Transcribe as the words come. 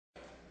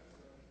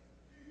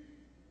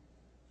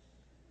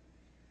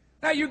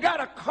Now you got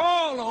to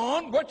call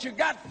on what you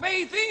got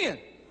faith in.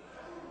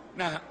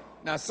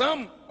 Now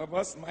some of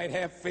us might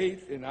have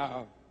faith in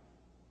our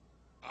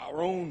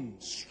own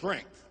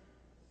strength.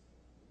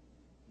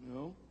 You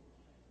know,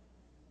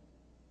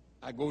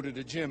 I go to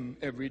the gym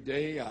every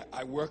day.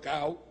 I work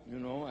out. You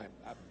know,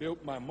 I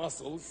built my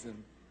muscles,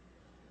 and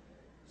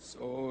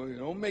so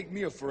don't make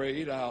me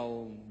afraid.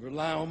 I'll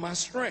rely on my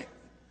strength.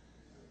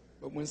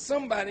 But when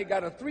somebody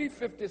got a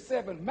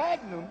 357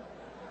 Magnum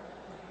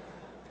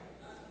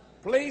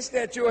placed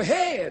at your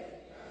head,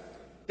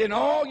 then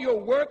all your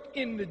work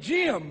in the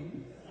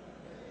gym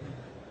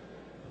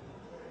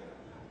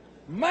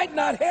might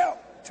not help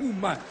too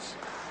much.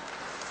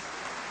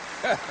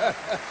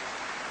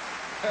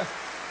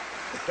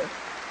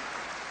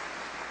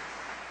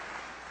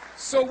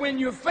 So when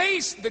you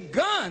face the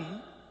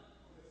gun,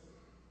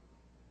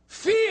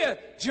 fear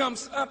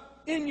jumps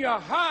up in your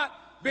heart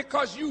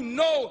because you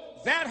know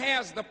that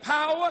has the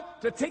power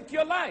to take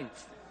your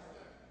life.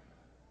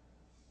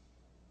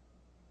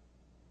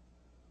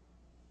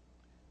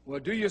 Well,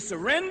 do you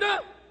surrender,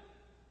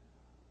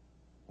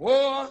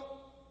 or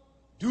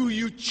do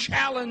you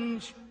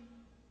challenge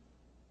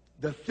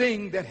the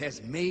thing that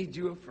has made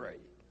you afraid?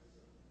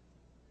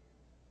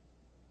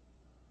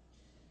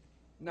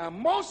 Now,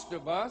 most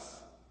of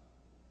us,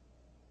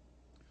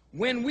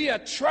 when we are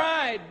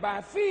tried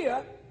by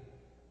fear,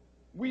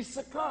 we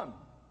succumb.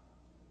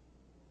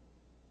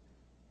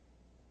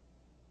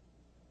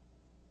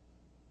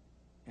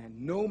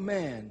 And no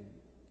man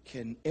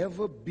can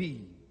ever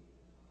be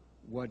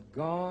what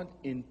God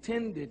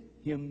intended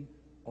him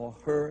or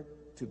her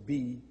to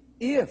be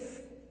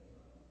if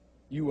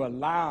you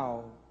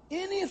allow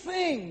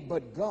anything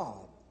but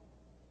God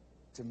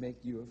to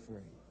make you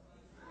afraid.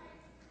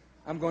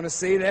 I'm going to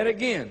say that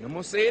again. I'm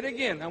going to say it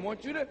again. I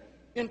want you to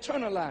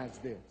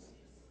internalize this.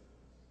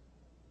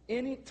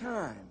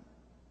 Anytime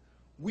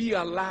we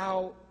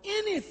allow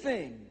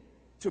anything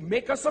to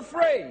make us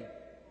afraid,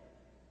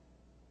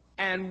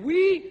 and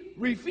we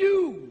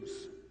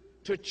refuse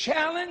to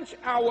challenge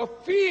our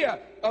fear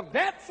of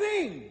that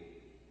thing,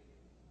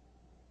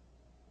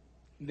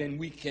 then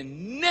we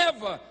can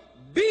never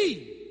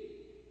be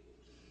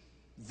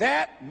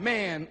that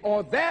man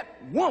or that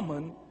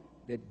woman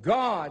that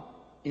God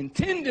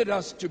intended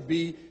us to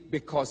be,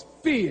 because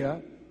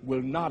fear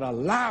will not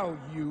allow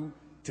you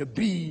to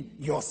be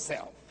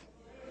yourself.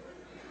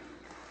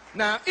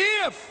 Now,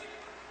 if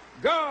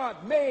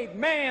God made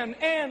man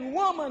and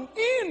woman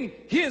in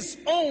his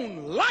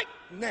own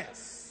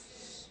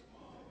likeness,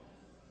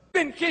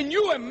 then can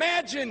you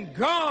imagine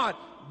God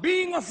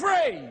being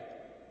afraid?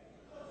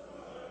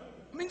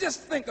 I mean,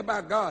 just think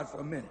about God for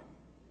a minute.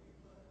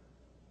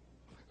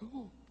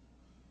 Oh.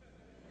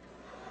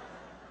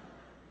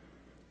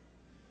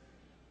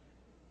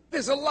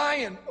 There's a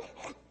lion.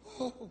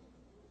 Oh.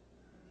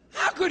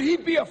 How could he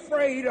be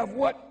afraid of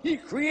what he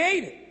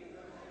created?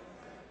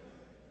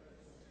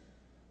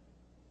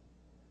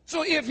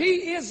 So if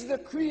he is the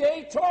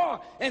creator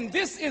and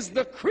this is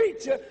the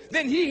creature,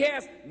 then he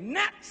has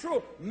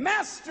natural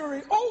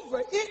mastery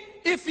over it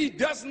if he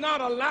does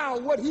not allow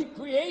what he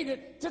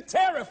created to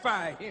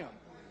terrify him.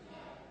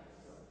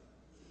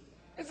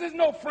 This is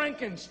no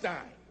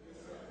Frankenstein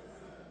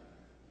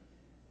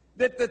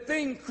that the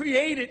thing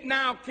created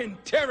now can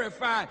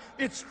terrify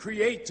its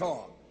creator.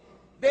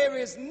 There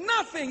is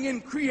nothing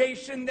in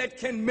creation that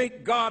can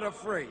make God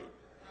afraid.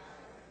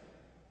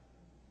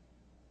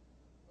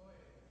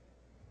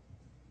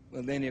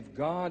 Well, then if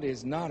God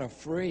is not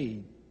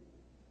afraid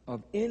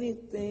of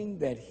anything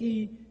that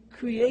he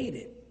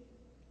created,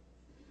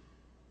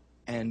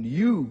 and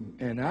you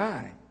and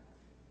I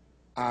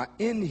are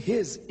in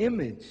his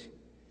image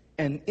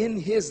and in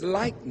his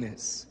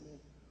likeness,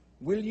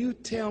 will you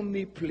tell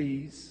me,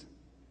 please,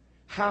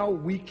 how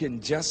we can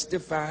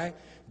justify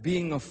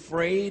being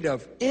afraid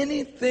of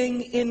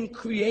anything in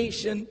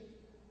creation?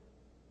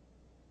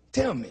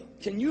 Tell me,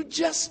 can you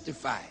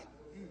justify it?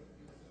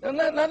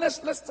 Now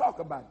let's talk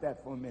about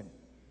that for a minute,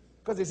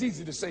 because it's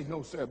easy to say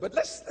no, sir. But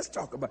let's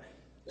talk about it.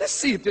 Let's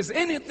see if there's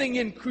anything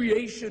in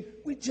creation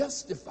we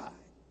justify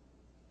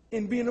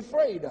in being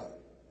afraid of.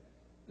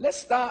 Let's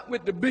start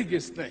with the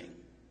biggest thing,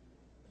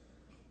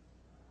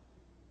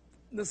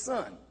 the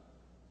sun.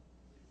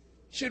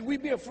 Should we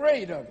be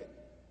afraid of it?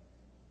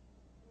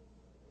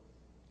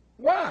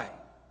 Why?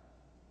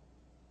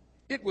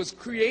 It was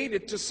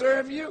created to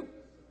serve you.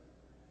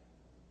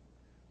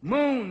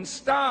 Moon,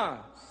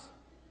 stars,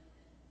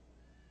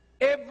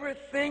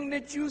 everything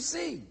that you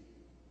see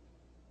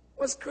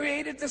was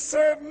created to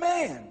serve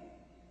man.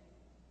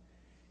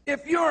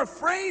 If you're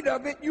afraid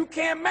of it, you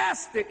can't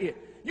master it.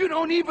 You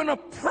don't even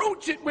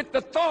approach it with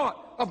the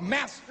thought of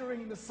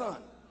mastering the sun.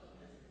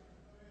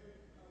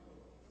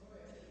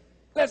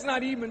 Let's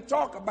not even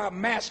talk about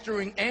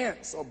mastering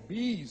ants or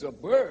bees or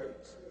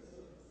birds.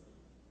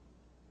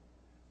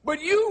 But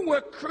you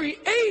were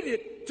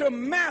created to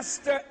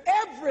master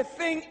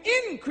everything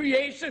in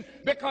creation,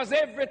 because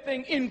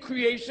everything in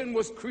creation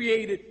was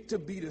created to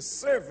be the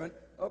servant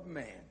of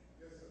man.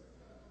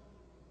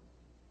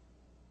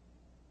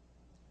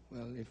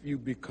 Well, if you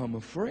become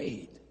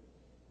afraid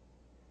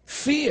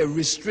Fear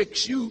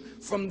restricts you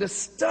from the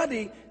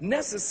study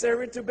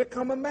necessary to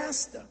become a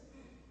master.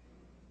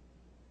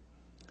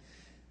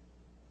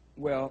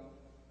 Well,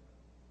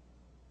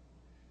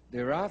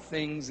 there are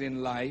things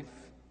in life.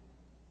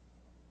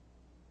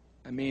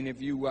 I mean,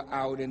 if you were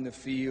out in the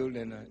field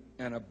and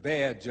a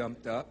bear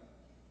jumped up,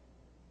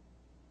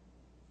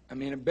 I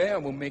mean, a bear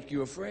will make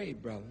you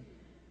afraid, brother.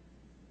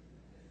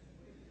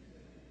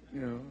 You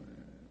know,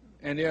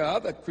 and there are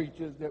other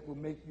creatures that will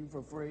make you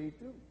afraid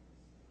too.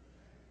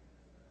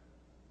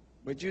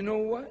 But you know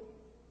what?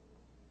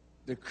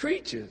 The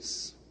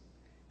creatures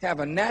have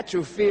a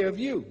natural fear of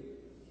you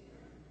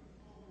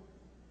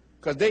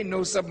because they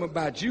know something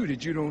about you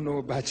that you don't know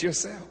about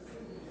yourself.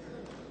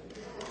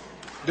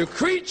 The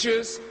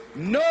creatures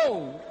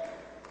know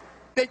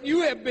that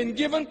you have been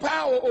given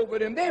power over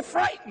them. They're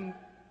frightened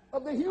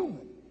of the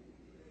human.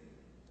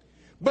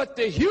 But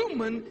the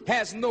human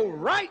has no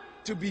right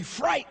to be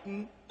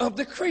frightened of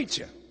the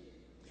creature.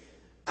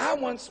 I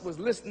once was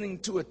listening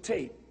to a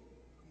tape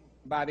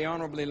by the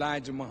Honorable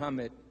Elijah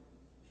Muhammad.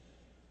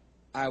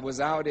 I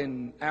was out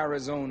in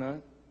Arizona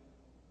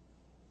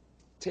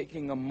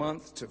taking a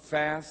month to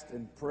fast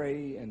and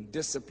pray and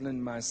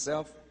discipline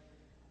myself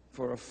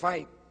for a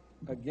fight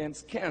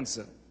against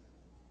cancer.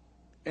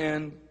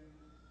 And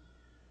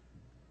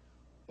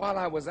while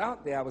I was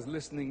out there, I was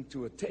listening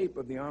to a tape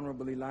of the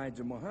Honorable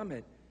Elijah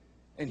Muhammad,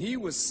 and he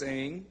was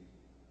saying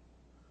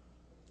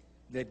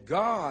that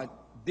God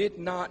did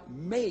not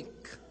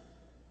make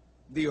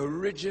the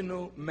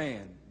original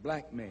man,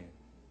 black man,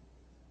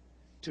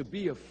 to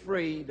be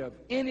afraid of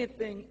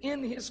anything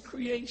in his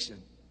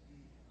creation.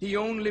 He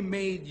only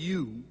made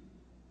you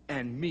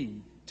and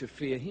me to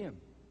fear him.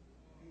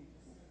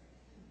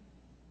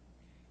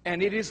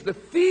 And it is the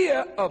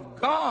fear of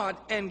God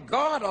and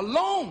God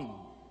alone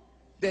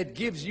that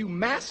gives you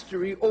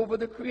mastery over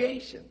the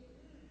creation.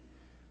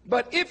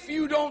 But if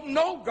you don't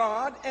know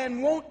God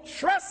and won't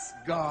trust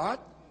God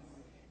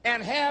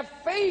and have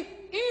faith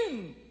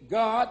in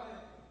God,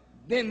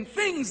 then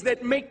things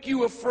that make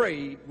you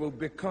afraid will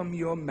become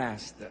your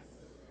master.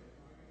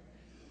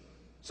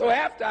 So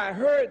after I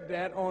heard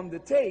that on the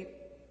tape,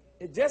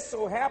 it just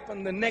so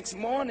happened the next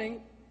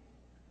morning,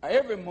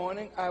 every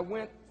morning, I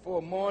went for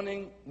a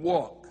morning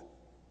walk.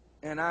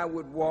 And I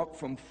would walk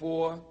from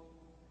 4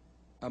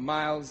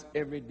 miles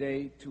every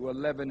day to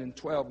 11 and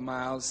 12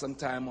 miles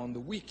sometime on the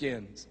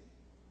weekends.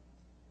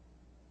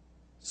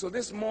 So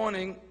this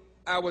morning,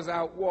 I was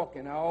out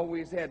walking. I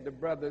always had the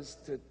brothers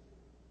to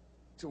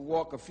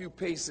walk a few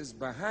paces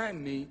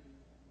behind me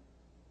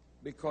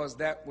because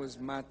that was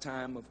my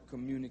time of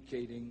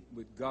communicating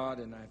with God,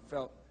 and I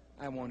felt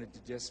I wanted to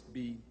just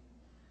be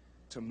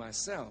to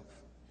myself.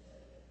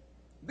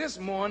 This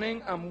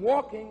morning, I'm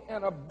walking,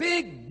 and a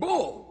big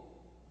bull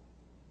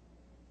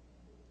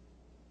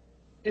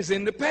is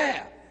in the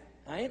path.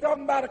 I ain't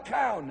talking about a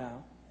cow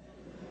now.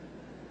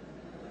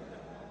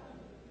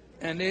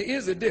 And there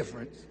is a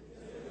difference.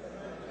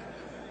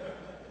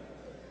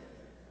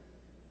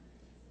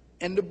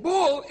 And the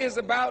bull is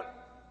about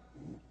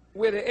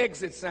where the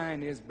exit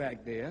sign is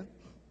back there.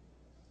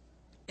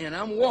 And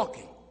I'm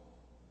walking.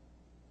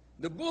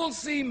 The bull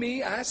see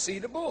me, I see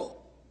the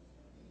bull.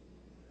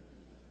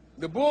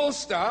 The bull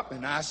stop,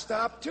 and I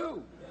stop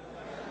too.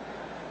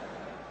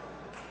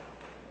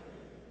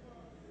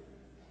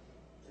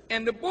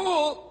 And the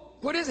bull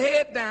put his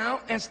head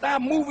down and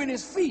started moving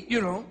his feet,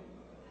 you know.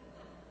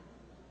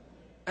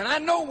 And I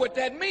know what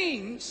that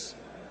means.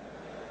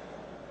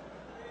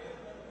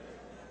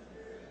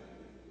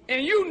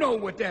 And you know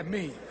what that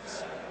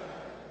means.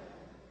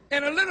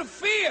 And a little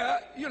fear,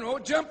 you know,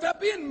 jumped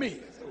up in me.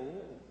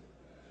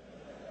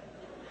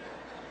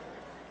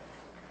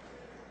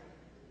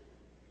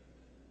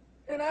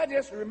 And I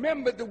just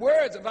remembered the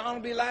words of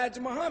Honorable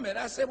Elijah Muhammad.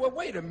 I said, well,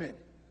 wait a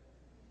minute.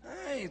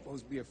 I ain't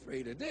supposed to be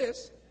afraid of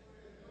this.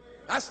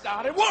 I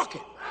started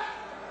walking.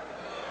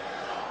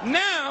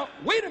 Now,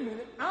 wait a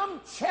minute, I'm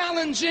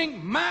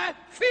challenging my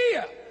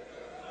fear.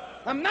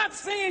 I'm not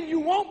saying you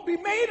won't be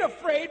made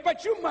afraid,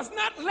 but you must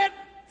not let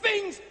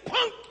things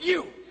punk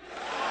you.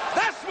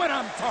 That's what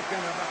I'm talking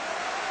about.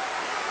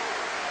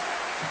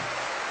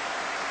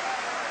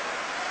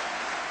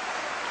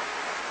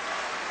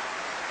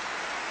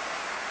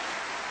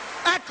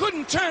 I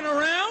couldn't turn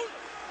around.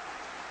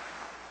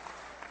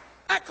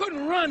 I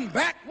couldn't run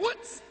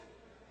backwards.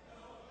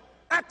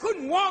 I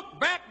couldn't walk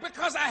back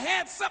because I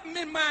had something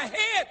in my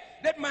head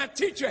that my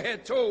teacher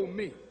had told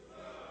me.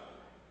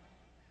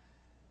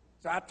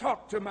 So I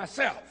talked to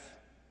myself.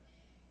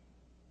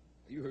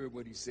 You heard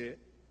what he said.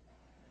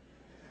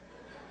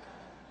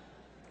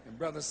 And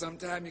brother,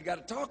 sometimes you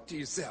got to talk to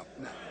yourself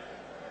now.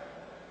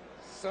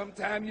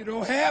 Sometimes you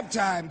don't have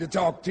time to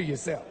talk to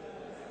yourself.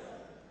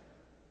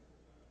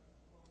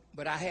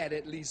 But I had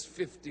at least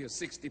 50 or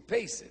 60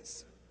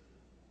 paces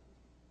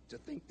to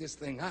think this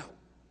thing out.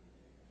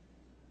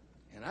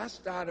 And I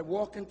started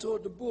walking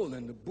toward the bull,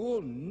 and the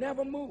bull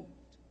never moved.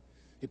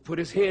 He put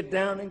his head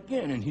down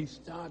again, and he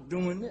started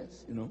doing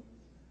this, you know.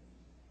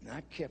 And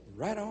I kept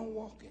right on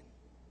walking.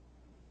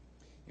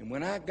 And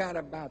when I got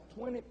about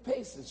 20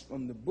 paces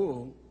from the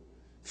bull,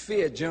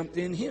 fear jumped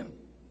in him.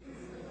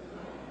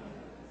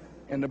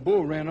 And the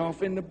bull ran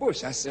off in the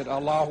bush. I said,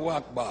 Allahu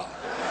Akbar.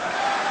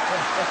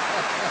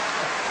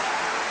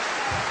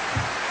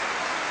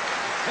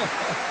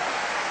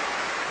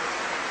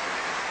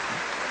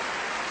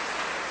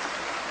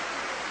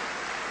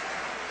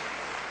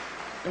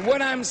 And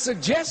what I'm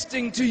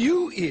suggesting to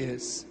you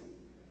is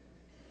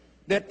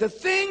that the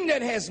thing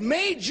that has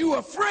made you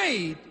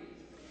afraid,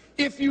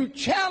 if you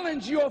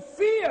challenge your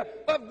fear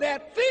of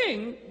that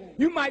thing,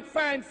 you might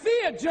find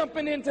fear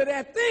jumping into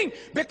that thing,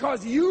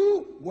 because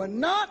you were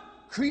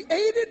not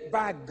created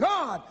by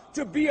God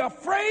to be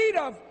afraid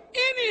of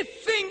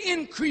anything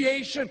in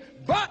creation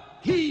but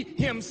He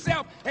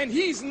Himself. And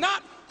He's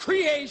not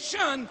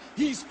creation,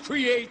 He's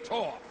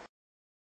creator.